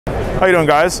How you doing,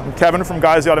 guys? I'm Kevin from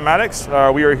Geissele Automatics.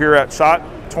 We are here at SHOT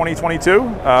 2022.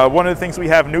 One of the things we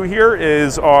have new here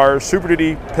is our Super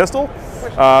Duty pistol.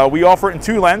 We offer it in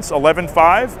two lengths,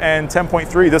 11.5 and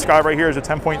 10.3. This guy right here is a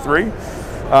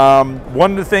 10.3.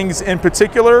 One of the things in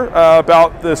particular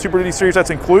about the Super Duty series that's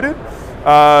included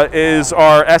is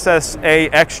our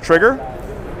SSAX trigger.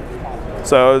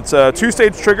 So it's a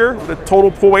two-stage trigger with a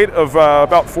total pull weight of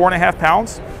about 4.5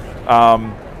 pounds.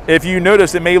 If you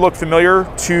notice, it may look familiar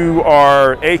to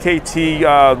our AKT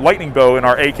lightning bow in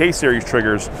our AK series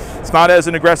triggers. It's not as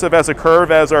aggressive as a curve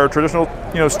as our traditional,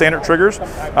 standard triggers,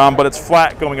 but it's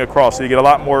flat going across, so you get a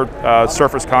lot more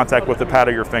surface contact with the pad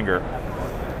of your finger.